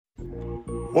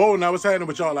Whoa, now what's happening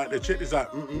with y'all out there? Check this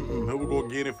out. Here we go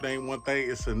again. If it ain't one thing,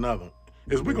 it's another.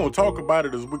 Is we gonna talk about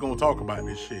it, is we gonna talk about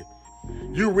this shit.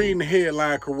 You reading the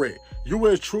headline correct.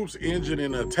 U.S. troops injured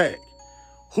in an attack.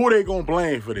 Who they gonna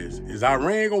blame for this? Is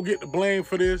Iran gonna get the blame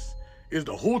for this? Is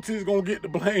the Houthis gonna get the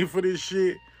blame for this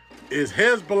shit? Is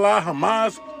Hezbollah,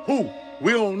 Hamas? Who?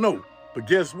 We don't know. But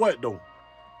guess what though?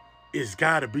 It's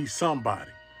gotta be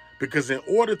somebody. Because in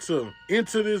order to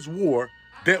enter this war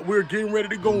that we're getting ready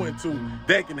to go into,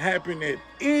 that can happen at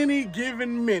any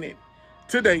given minute,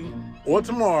 today or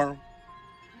tomorrow,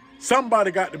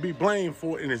 somebody got to be blamed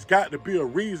for it, and it's got to be a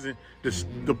reason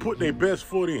to put their best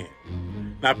foot in.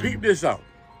 Now peep this out.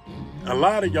 A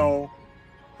lot of y'all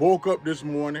woke up this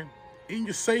morning and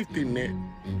your safety net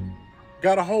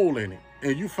got a hole in it,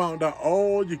 and you found out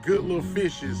all your good little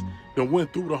fishes that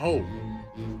went through the hole.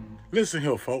 Listen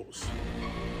here, folks.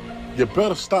 You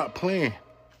better stop playing.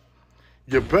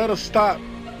 You better stop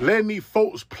letting these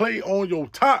folks play on your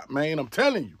top, man. I'm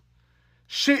telling you.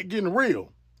 Shit getting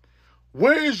real.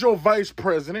 Where is your vice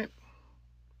president?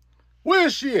 Where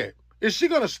is she at? Is she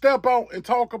going to step out and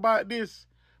talk about this?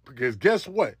 Because guess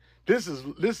what? This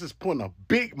is putting a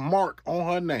big mark on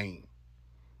her name.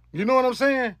 You know what I'm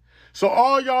saying? So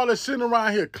all y'all are sitting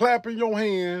around here clapping your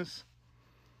hands,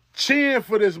 cheering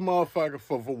for this motherfucker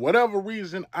for whatever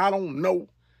reason, I don't know.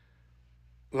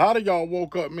 A lot of y'all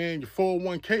woke up, man, your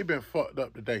 401k been fucked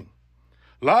up today.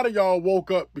 A lot of y'all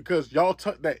woke up because y'all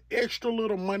took that extra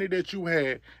little money that you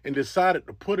had and decided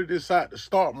to put it inside the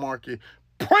stock market,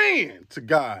 praying to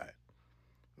God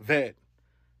that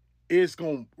it's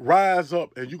going to rise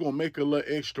up and you're going to make a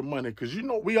little extra money. Because, you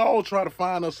know, we all try to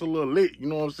find us a little lit, you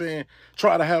know what I'm saying?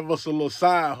 Try to have us a little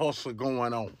side hustle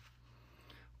going on.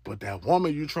 But that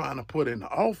woman you trying to put in the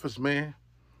office, man,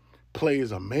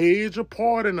 plays a major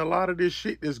part in a lot of this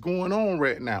shit that's going on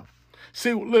right now.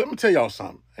 See, let me tell y'all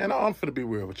something, and I'm finna be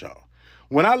real with y'all.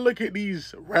 When I look at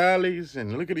these rallies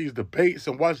and look at these debates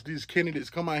and watch these candidates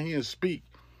come out here and speak,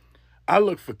 I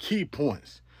look for key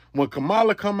points. When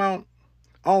Kamala come out,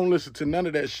 I don't listen to none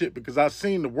of that shit because I've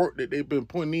seen the work that they've been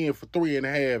putting in for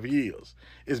 3.5 years.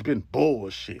 It's been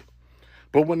bullshit.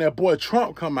 But when that boy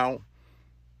Trump come out,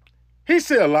 he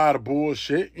said a lot of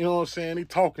bullshit, you know what I'm saying? He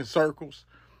talking circles.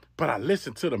 But I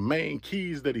listen to the main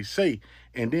keys that he say.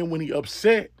 And then when he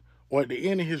upset or at the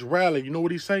end of his rally, you know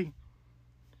what he say?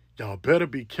 Y'all better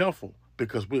be careful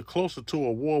because we're closer to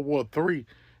a World War III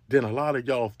than a lot of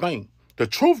y'all think. The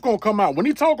truth gonna come out. When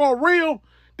he talk all real,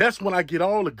 that's when I get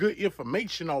all the good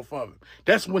information off of him.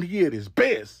 That's when he at his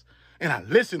best. And I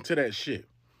listen to that shit.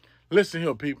 Listen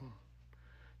here, people.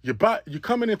 You're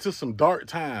coming into some dark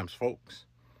times, folks.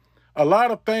 A lot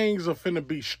of things are finna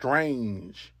be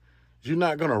strange. You're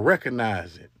not going to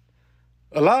recognize it.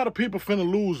 A lot of people finna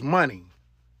lose money.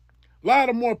 A lot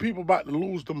of more people about to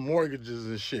lose the mortgages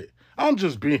and shit. I'm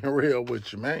just being real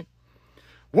with you, man.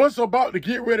 What's about to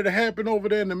get ready to happen over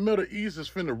there in the Middle East is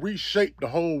finna reshape the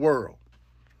whole world.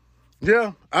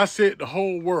 Yeah, I said the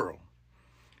whole world.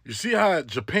 You see how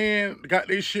Japan got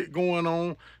their shit going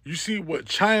on. You see what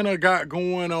China got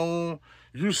going on.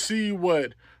 You see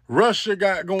what Russia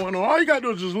got going on. All you got to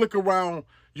do is just look around,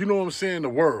 you know what I'm saying, the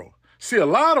world. See, a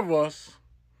lot of us,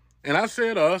 and I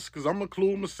said us because I'm going to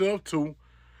include myself too,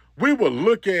 we will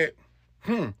look at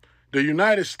the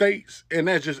United States and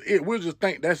that's just it. We'll just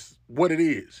think that's what it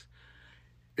is.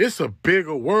 It's a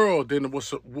bigger world than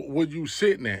what you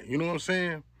sitting at. You know what I'm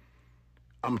saying?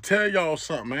 I'm telling y'all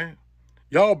something, man.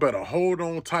 Y'all better hold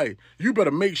on tight. You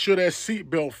better make sure that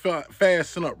seatbelt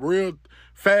fasten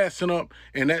up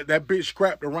and that bitch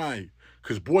strapped around you.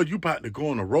 Because, boy, you about to go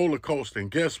on a roller coaster,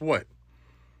 and guess what?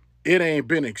 It ain't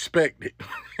been expected.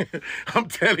 I'm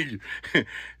telling you.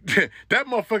 That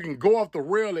motherfucking go off the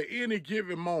rail at any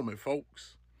given moment,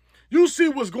 folks. You see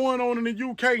what's going on in the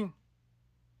UK?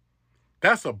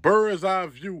 That's a bird's eye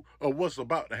view of what's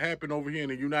about to happen over here in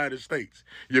the United States.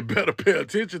 You better pay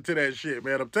attention to that shit,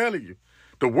 man. I'm telling you.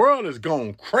 The world is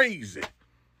going crazy.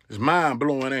 It's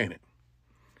mind-blowing, ain't it?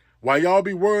 While y'all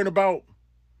be worrying about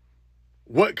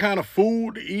what kind of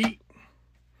food to eat,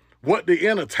 what the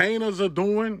entertainers are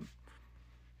doing,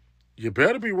 you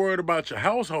better be worried about your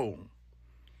household.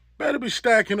 Better be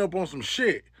stacking up on some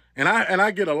shit. And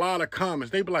I get a lot of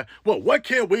comments. They be like, well, what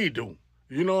can we do?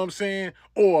 You know what I'm saying?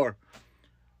 Or,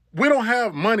 we don't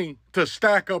have money to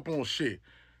stack up on shit.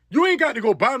 You ain't got to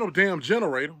go buy no damn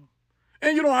generator.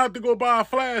 And you don't have to go buy a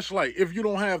flashlight if you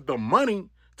don't have the money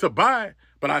to buy it.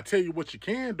 But I tell you what you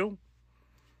can do.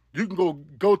 You can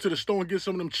go to the store and get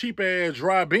some of them cheap-ass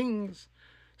dry beans,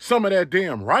 some of that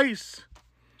damn rice,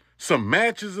 some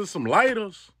matches and some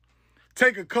lighters.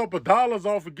 take a couple dollars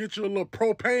off and get you a little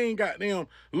propane, goddamn,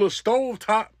 little stove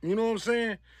top. You know what I'm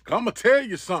saying? Cause I'm gonna tell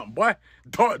you something, boy.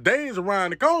 Dark days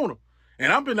around the corner.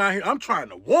 And I've been out here, I'm trying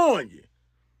to warn you.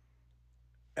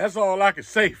 That's all I can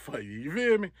say for you. You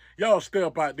feel me? Y'all stay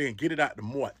up out there and get it out the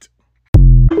mort.